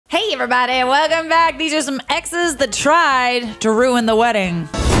Hey everybody, welcome back. These are some exes that tried to ruin the wedding.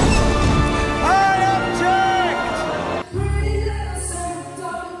 I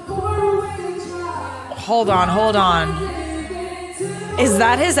object! Hold on. Is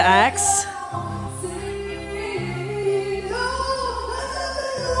that his ex?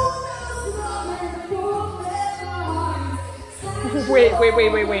 Wait.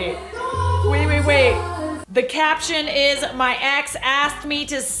 The caption is, my ex asked me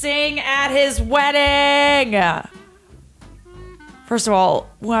to sing at his wedding. First of all,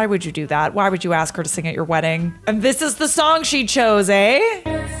 why would you do that? Why would you ask her to sing at your wedding? And this is the song she chose, eh?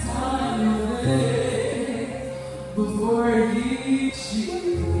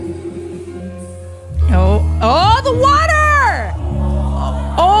 Oh, the water!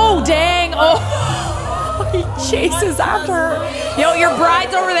 Oh, dang. Oh, he chases after her. Yo, your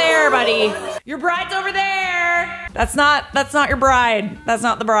bride's over there, buddy. Your bride's over there. That's not your bride. That's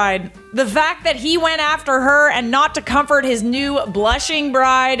not the bride. The fact that he went after her and not to comfort his new blushing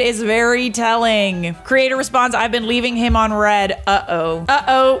bride is very telling. Creator responds, I've been leaving him on red.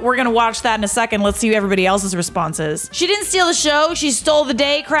 Uh-oh. We're gonna watch that in a second. Let's see who everybody else's response is. She didn't steal the show. She stole the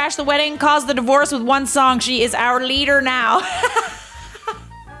day, crashed the wedding, caused the divorce with one song. She is our leader now.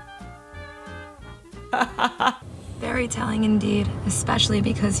 Very telling indeed, especially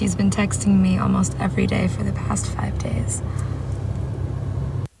because he's been texting me almost every day for the past 5 days.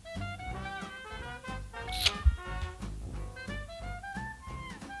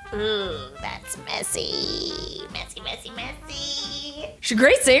 Ooh, that's messy. Messy. She's a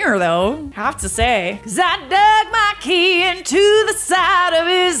great singer though, have to say. 'Cause I dug my key into the side of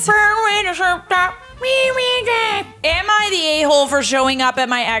his Am I the a-hole for showing up at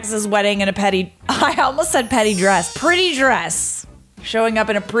my ex's wedding in a I almost said petty dress. Pretty dress. Showing up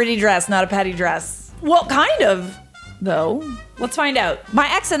in a pretty dress, not a petty dress. Well, kind of, though. Let's find out.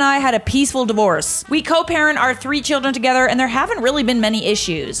 My ex and I had a peaceful divorce. We co-parent our 3 children together and there haven't really been many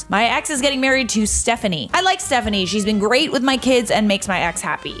issues. My ex is getting married to Stephanie. I like Stephanie. She's been great with my kids and makes my ex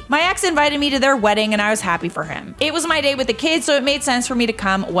happy. My ex invited me to their wedding and I was happy for him. It was my day with the kids, so it made sense for me to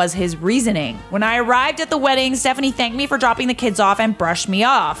come, was his reasoning. When I arrived at the wedding, Stephanie thanked me for dropping the kids off and brushed me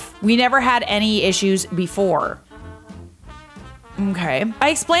off. We never had any issues before. Okay. I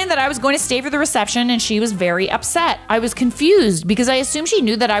explained that I was going to stay for the reception and she was very upset. I was confused because I assumed she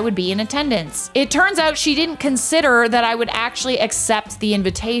knew that I would be in attendance. It turns out she didn't consider that I would actually accept the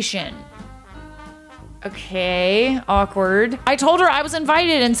invitation. Okay, awkward. I told her I was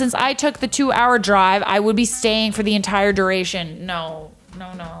invited and since I took the 2-hour drive, I would be staying for the entire duration. No.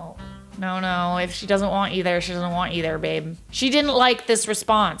 If she doesn't want you there, she doesn't want you there, babe. She didn't like this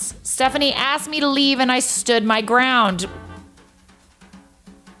response. Stephanie asked me to leave and I stood my ground.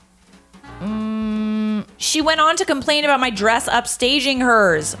 She went on to complain about my dress upstaging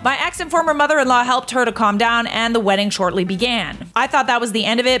hers. My ex and former mother-in-law helped her to calm down and the wedding shortly began. I thought that was the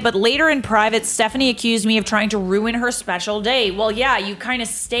end of it, but later in private, Stephanie accused me of trying to ruin her special day. Well, yeah, you kind of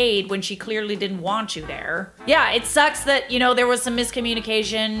stayed when she clearly didn't want you there. Yeah, it sucks that, you know, there was some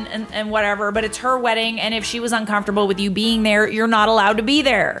miscommunication and whatever, but it's her wedding, and if she was uncomfortable with you being there, you're not allowed to be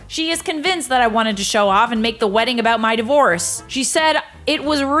there. She is convinced that I wanted to show off and make the wedding about my divorce. She said it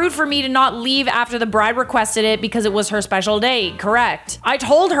was rude for me to not leave after the bride requested it because it was her special day. Correct. I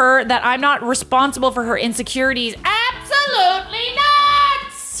told her that I'm not responsible for her insecurities. Absolutely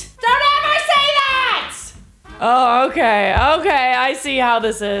not! Don't ever say that! Oh, okay, I see how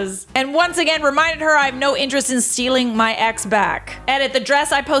this is. And once again, reminded her I have no interest in stealing my ex back. Edit, the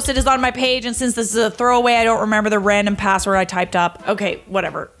dress I posted is on my page, and since this is a throwaway, I don't remember the random password I typed up. Okay,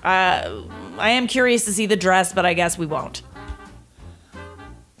 whatever. I am curious to see the dress, but I guess we won't.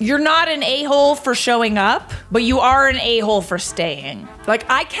 You're not an a-hole for showing up, but you are an a-hole for staying. Like,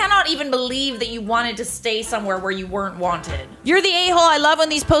 I cannot even believe that you wanted to stay somewhere where you weren't wanted. You're the a-hole I love when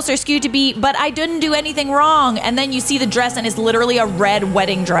these posts are skewed to be, but I didn't do anything wrong. And then you see the dress and it's literally a red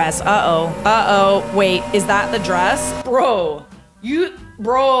wedding dress. Uh-oh. Wait, is that the dress? Bro,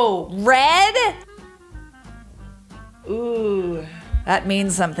 red? Ooh. That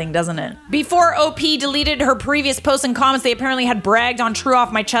means something, doesn't it? Before OP deleted her previous posts and comments, they apparently had bragged on True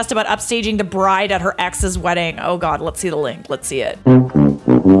Off My Chest about upstaging the bride at her ex's wedding. Oh God, let's see the link. Let's see it.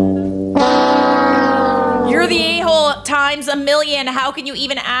 You're the a-hole times a million. How can you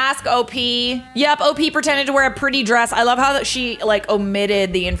even ask, OP? Yep, OP pretended to wear a pretty dress. I love how she like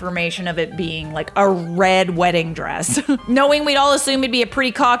omitted the information of it being like a red wedding dress. Knowing we'd all assume it'd be a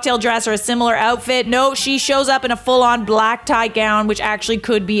pretty cocktail dress or a similar outfit. No, she shows up in a full-on black tie gown, which actually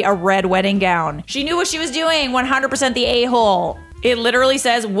could be a red wedding gown. She knew what she was doing, 100% the a-hole. It literally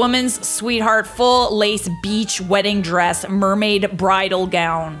says woman's sweetheart full lace beach wedding dress mermaid bridal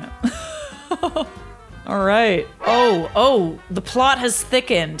gown. All right. Oh, the plot has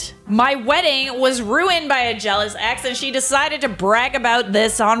thickened. My wedding was ruined by a jealous ex and she decided to brag about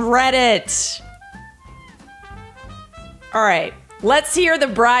this on Reddit. All right. Let's hear the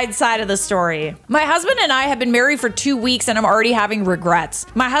bride side of the story. My husband and I have been married for 2 weeks and I'm already having regrets.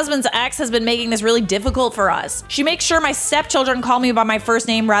 My husband's ex has been making this really difficult for us. She makes sure my stepchildren call me by my first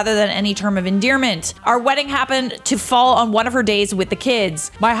name rather than any term of endearment. Our wedding happened to fall on one of her days with the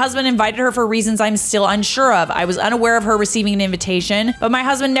kids. My husband invited her for reasons I'm still unsure of. I was unaware of her receiving an invitation, but my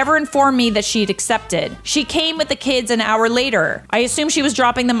husband never informed me that she'd accepted. She came with the kids an hour later. I assumed she was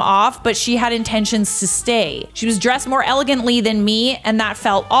dropping them off, but she had intentions to stay. She was dressed more elegantly than me, and that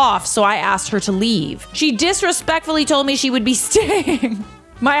fell off, so I asked her to leave. She disrespectfully told me she would be staying.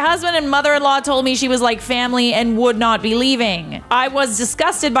 My husband and mother-in-law told me she was like family and would not be leaving. I was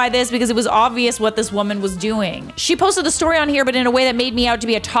disgusted by this because it was obvious what this woman was doing. She posted the story on here, but in a way that made me out to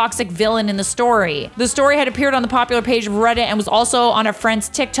be a toxic villain in the story. The story had appeared on the popular page of Reddit and was also on a friend's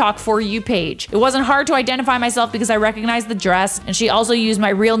TikTok For You page. It wasn't hard to identify myself because I recognized the dress, and she also used my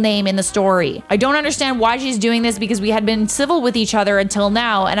real name in the story. I don't understand why she's doing this because we had been civil with each other until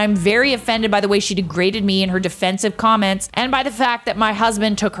now, and I'm very offended by the way she degraded me in her defensive comments and by the fact that my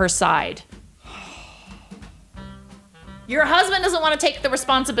husband took her side. Your husband doesn't want to take the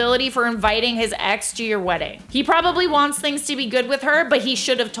responsibility for inviting his ex to your wedding. He probably wants things to be good with her, but he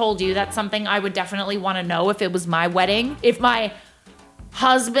should have told you. That's something I would definitely want to know if it was my wedding. If my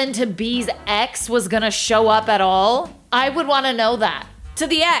husband-to-be's ex was gonna show up at all, I would want to know that. To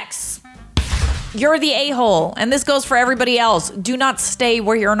the ex, you're the a-hole, and this goes for everybody else. Do not stay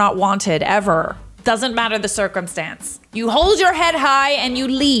where you're not wanted, ever. Doesn't matter the circumstance. You hold your head high and you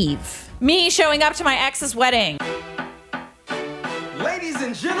leave. Me showing up to my ex's wedding. Ladies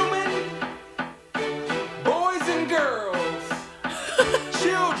and gentlemen, boys and girls,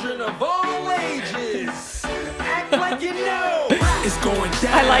 children of all ages, act like you know it's going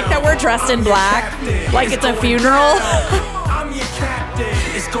down. I like that we're dressed in black, like it's a funeral. I'm your captain.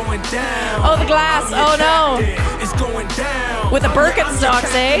 It's going down. Oh, the glass. Oh no. It's going down. With the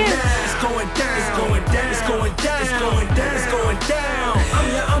Birkenstocks, eh? It's going down. It's going down. It's going down. It's going down. It's going down.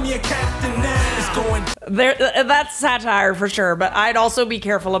 I'm your captain now. It's going down. That's satire for sure, but I'd also be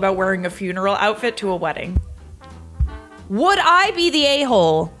careful about wearing a funeral outfit to a wedding. Would I be the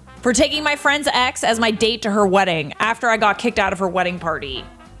a-hole for taking my friend's ex as my date to her wedding after I got kicked out of her wedding party?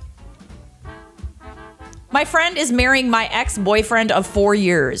 My friend is marrying my ex-boyfriend of 4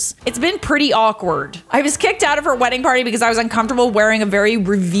 years. It's been pretty awkward. I was kicked out of her wedding party because I was uncomfortable wearing a very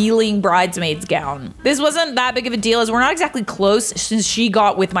revealing bridesmaid's gown. This wasn't that big of a deal as we're not exactly close since she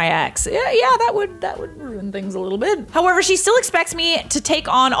got with my ex. Yeah, that would ruin things a little bit. However, she still expects me to take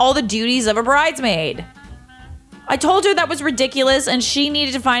on all the duties of a bridesmaid. I told her that was ridiculous and she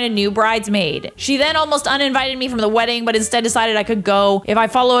needed to find a new bridesmaid. She then almost uninvited me from the wedding, but instead decided I could go if I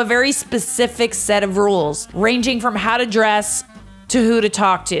follow a very specific set of rules, ranging from how to dress to who to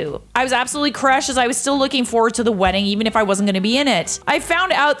talk to. I was absolutely crushed as I was still looking forward to the wedding, even if I wasn't going to be in it. I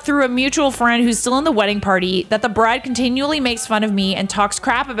found out through a mutual friend who's still in the wedding party that the bride continually makes fun of me and talks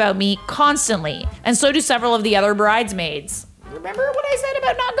crap about me constantly, and so do several of the other bridesmaids. Remember what I said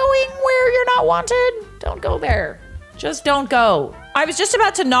about not going where you're not wanted? Don't go there. Just don't go. I was just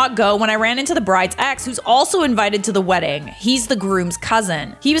about to not go when I ran into the bride's ex, who's also invited to the wedding. He's the groom's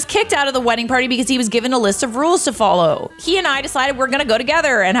cousin. He was kicked out of the wedding party because he was given a list of rules to follow. He and I decided we're gonna go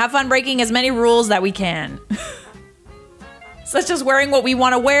together and have fun breaking as many rules that we can. Such as wearing what we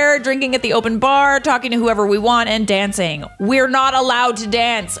want to wear, drinking at the open bar, talking to whoever we want, and dancing. We're not allowed to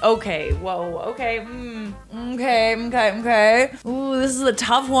dance. Okay, whoa, okay, okay. Ooh, this is a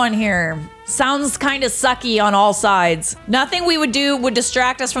tough one here. Sounds kind of sucky on all sides. Nothing we would do would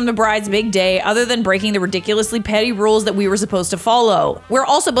distract us from the bride's big day other than breaking the ridiculously petty rules that we were supposed to follow. We're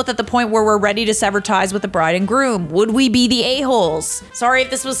also both at the point where we're ready to sever ties with the bride and groom. Would we be the a-holes? Sorry if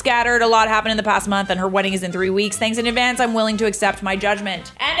this was scattered. A lot happened in the past month and her wedding is in 3 weeks. Thanks in advance. I'm willing to accept my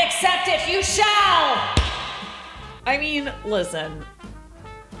judgment. And accept it you shall! I mean, listen.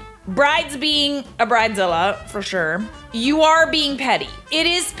 Brides being a bridezilla, for sure. You are being petty. It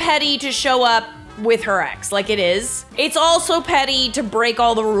is petty to show up with her ex, like it is. It's also petty to break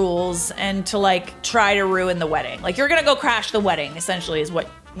all the rules and to like try to ruin the wedding. Like you're gonna go crash the wedding, essentially is what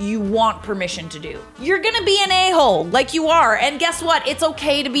you want permission to do. You're gonna be an a-hole, like you are. And guess what? It's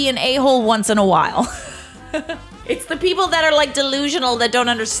okay to be an a-hole once in a while. It's the people that are like delusional that don't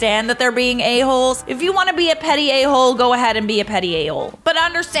understand that they're being a-holes. If you want to be a petty a-hole, go ahead and be a petty a-hole. But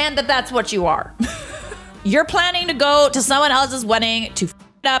understand that that's what you are. You're planning to go to someone else's wedding to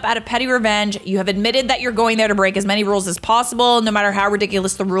up out of petty revenge. You have admitted that you're going there to break as many rules as possible, no matter how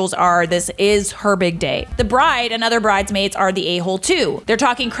ridiculous the rules are. This is her big day. The bride and other bridesmaids are the a-hole too. They're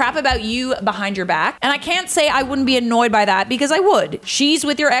talking crap about you behind your back, and I can't say I wouldn't be annoyed by that because I would. She's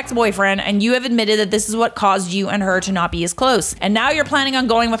with your ex-boyfriend, and you have admitted that this is what caused you and her to not be as close. And now you're planning on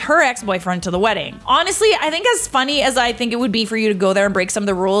going with her ex-boyfriend to the wedding. Honestly, I think as funny as I think it would be for you to go there and break some of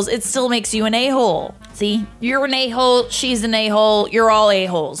the rules, it still makes you an a-hole. See? You're an a-hole, she's an a-hole, you're all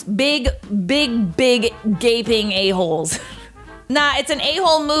a-holes. Big, gaping a-holes. Nah, it's an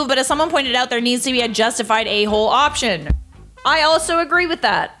a-hole move, but as someone pointed out, there needs to be a justified a-hole option. I also agree with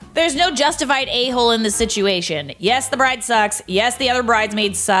that. There's no justified a-hole in this situation. Yes, the bride sucks. Yes, the other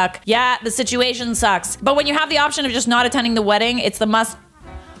bridesmaids suck. Yeah, the situation sucks. But when you have the option of just not attending the wedding, it's the must...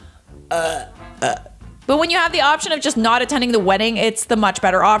 But when you have the option of just not attending the wedding, it's the much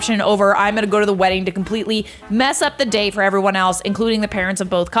better option over I'm gonna go to the wedding to completely mess up the day for everyone else, including the parents of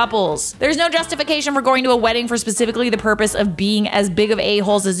both couples. There's no justification for going to a wedding for specifically the purpose of being as big of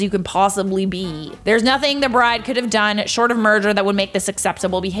a-holes as you can possibly be. There's nothing the bride could have done short of murder that would make this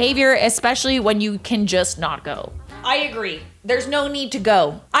acceptable behavior, especially when you can just not go. I agree. There's no need to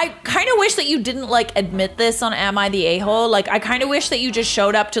go. I kind of wish that you didn't like admit this on Am I the A-hole? Like, I kind of wish that you just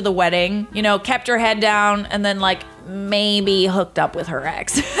showed up to the wedding, you know, kept your head down, and then like maybe hooked up with her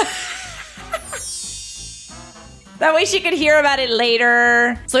ex. That way she could hear about it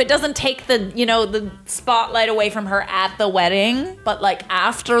later. So it doesn't take the, you know, the spotlight away from her at the wedding, but like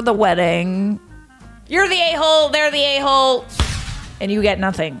after the wedding, you're the a-hole, they're the a-hole. And you get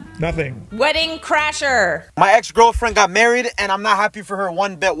nothing. Nothing. Wedding crasher. My ex-girlfriend got married, and I'm not happy for her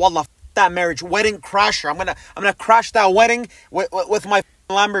one bit. Wallah, that marriage. Wedding crasher. I'm gonna crash that wedding with my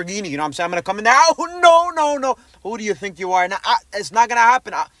Lamborghini. You know what I'm saying? I'm gonna come in there. Oh, no. Who do you think you are? Now, it's not gonna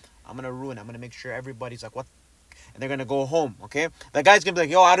happen. I'm gonna ruin it. I'm gonna make sure everybody's like, what? And they're gonna go home, okay? The guy's gonna be like,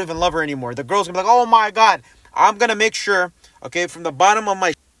 yo, I don't even love her anymore. The girl's gonna be like, oh my God. I'm gonna make sure, okay, from the bottom of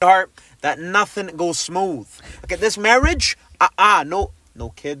my heart, that nothing goes smooth. Okay, this marriage... no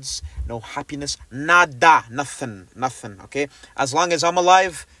kids, no happiness, nada, nothing, okay? As long as I'm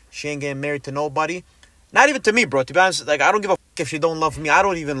alive, she ain't getting married to nobody. Not even to me, bro. To be honest, like, I don't give a if she don't love me. I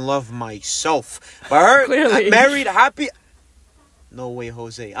don't even love myself. But her, Clearly. Married, happy, no way,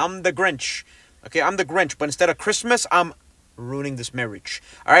 Jose. I'm the Grinch, okay? I'm the Grinch, but instead of Christmas, I'm ruining this marriage,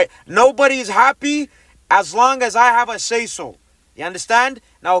 all right? Nobody's happy as long as I have a say-so. You understand?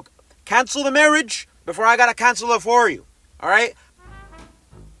 Now, cancel the marriage before I gotta cancel it for you. All right.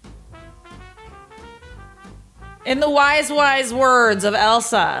 In the wise words of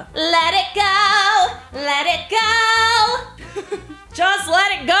Elsa, Let it go, let it go. just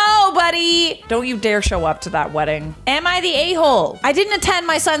let it go, buddy. Don't you dare show up to that wedding. Am I the a-hole? I didn't attend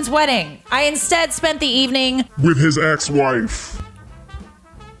my son's wedding. I instead spent the evening With his ex-wife.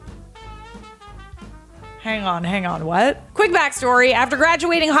 Hang on, what? Quick backstory. After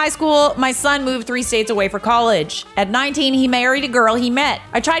graduating high school, my son moved 3 states away for college. At 19, he married a girl he met.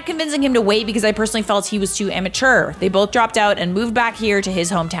 I tried convincing him to wait because I personally felt he was too immature. They both dropped out and moved back here to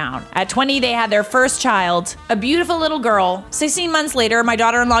his hometown. At 20, they had their first child, a beautiful little girl. 16 months later, my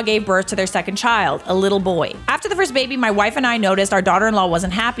daughter-in-law gave birth to their second child, a little boy. After the first baby, my wife and I noticed our daughter-in-law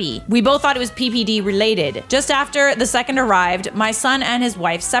wasn't happy. We both thought it was PPD related. Just after the second arrived, my son and his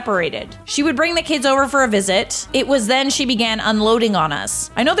wife separated. She would bring the kids over for a visit. It was then she began unloading on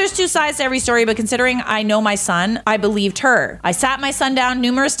us. I know there's 2 sides to every story, but considering I know my son, I believed her. I sat my son down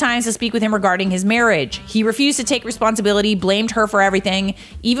numerous times to speak with him regarding his marriage. He refused to take responsibility, blamed her for everything,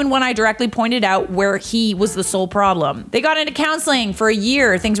 even when I directly pointed out where he was the sole problem. They got into counseling for a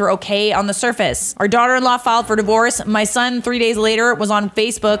year. Things were okay on the surface. Our daughter-in-law filed for divorce. My son, 3 days later, was on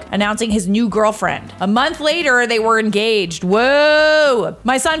Facebook announcing his new girlfriend. A month later, they were engaged. Whoa!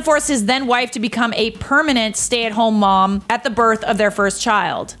 My son forced his then wife to become a permanent stay-at-home mom at the birth of their first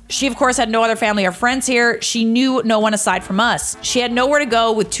child. She, of course, had no other family or friends here. She knew no one aside from us. She had nowhere to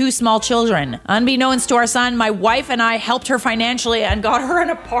go with 2 small children. Unbeknownst to our son, my wife and I helped her financially and got her an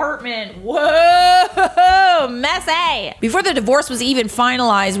apartment. Whoa! Messy! Before the divorce was even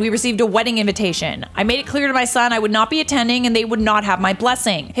finalized, we received a wedding invitation. I made it clear to my son I would not be attending and they would not have my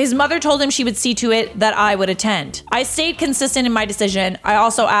blessing. His mother told him she would see to it that I would attend. I stayed consistent in my decision. I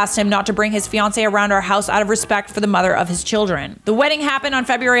also asked him not to bring his fiancée around our house out of respect for the mother of his children. The wedding happened on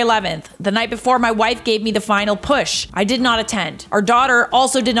February 11th. The night before, my wife gave me the final push. I did not attend. Our daughter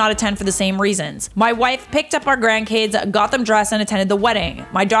also did not attend for the same reasons. My wife picked up our grandkids, got them dressed, and attended the wedding.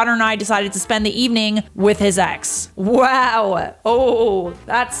 My daughter and I decided to spend the evening with his ex. Wow. Oh,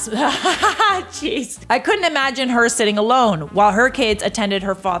 that's... Jeez. I couldn't imagine her sitting alone while her kids attended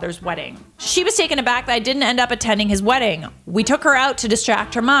her father's wedding. She was taken aback that I didn't end up attending his wedding. We took her out to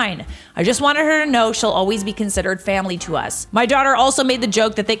distract her mind. I just wanted her to know she'll always be considered family to us. My daughter also made the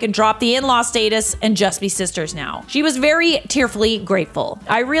joke that they could drop the in-law status and just be sisters now. She was very tearfully grateful.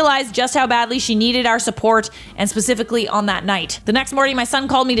 I realized just how badly she needed our support, and specifically on that night. The next morning, my son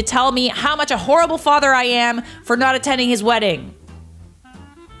called me to tell me how much a horrible father I am for not attending his wedding.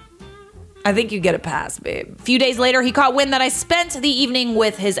 I think you get a pass, babe. A few days later, he caught wind that I spent the evening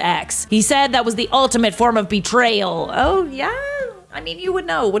with his ex. He said that was the ultimate form of betrayal. Oh, yeah? I mean, you would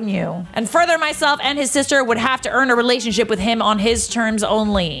know, wouldn't you? And further, myself and his sister would have to earn a relationship with him on his terms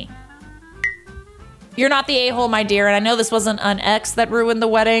only. You're not the a-hole, my dear, and I know this wasn't an ex that ruined the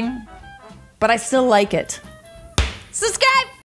wedding, but I still like it. Subscribe!